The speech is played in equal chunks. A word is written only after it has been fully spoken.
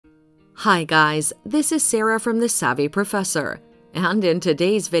Hi guys, this is Sarah from The Savvy Professor, and in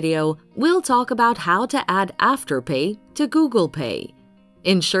today's video, we'll talk about how to add Afterpay to Google Pay.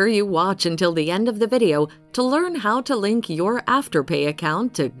 Ensure you watch until the end of the video to learn how to link your Afterpay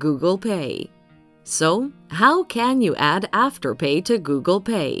account to Google Pay. So, how can you add Afterpay to Google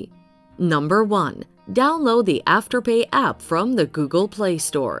Pay? Number 1. Download the Afterpay app from the Google Play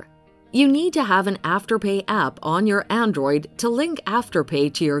Store. You need to have an Afterpay app on your Android to link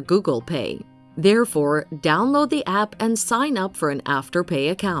Afterpay to your Google Pay. Therefore, download the app and sign up for an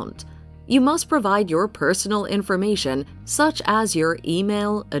Afterpay account. You must provide your personal information such as your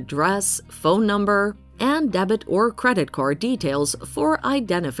email, address, phone number, and debit or credit card details for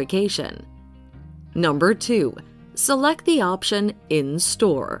identification. Number 2. Select the option In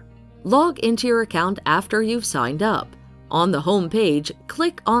Store. Log into your account after you've signed up. On the home page,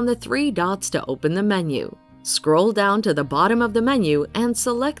 click on the 3 dots to open the menu. Scroll down to the bottom of the menu and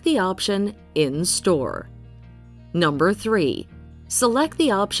select the option In Store. Number 3. Select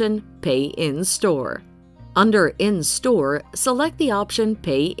the option Pay in Store. Under In Store, select the option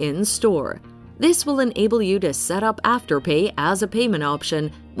Pay in Store. This will enable you to set up Afterpay as a payment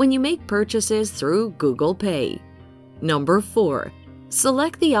option when you make purchases through Google Pay. Number 4.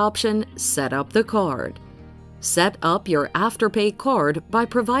 Select the option Set up the card. Set up your Afterpay card by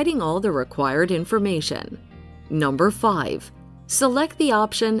providing all the required information. Number 5. Select the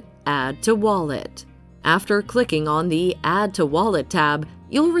option Add to Wallet. After clicking on the Add to Wallet tab,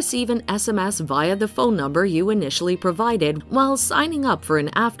 you'll receive an SMS via the phone number you initially provided while signing up for an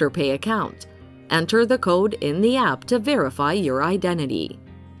Afterpay account. Enter the code in the app to verify your identity.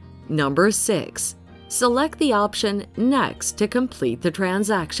 Number 6. Select the option Next to complete the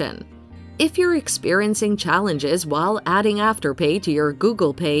transaction. If you're experiencing challenges while adding Afterpay to your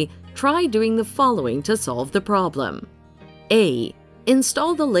Google Pay, try doing the following to solve the problem. A.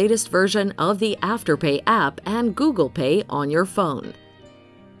 Install the latest version of the Afterpay app and Google Pay on your phone.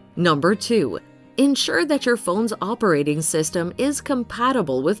 Number 2. Ensure that your phone's operating system is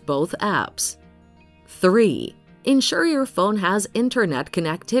compatible with both apps. 3. Ensure your phone has internet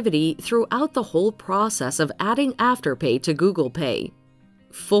connectivity throughout the whole process of adding Afterpay to Google Pay.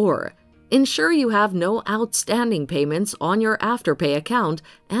 4. Ensure you have no outstanding payments on your Afterpay account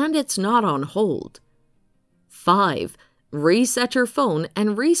and it's not on hold. 5. Reset your phone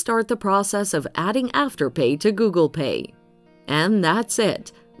and restart the process of adding Afterpay to Google Pay. And that's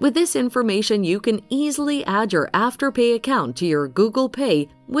it. With this information, you can easily add your Afterpay account to your Google Pay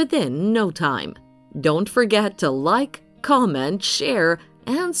within no time. Don't forget to like, comment, share,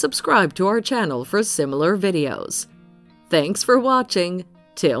 and subscribe to our channel for similar videos. Thanks for watching.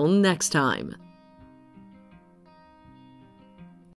 Till next time.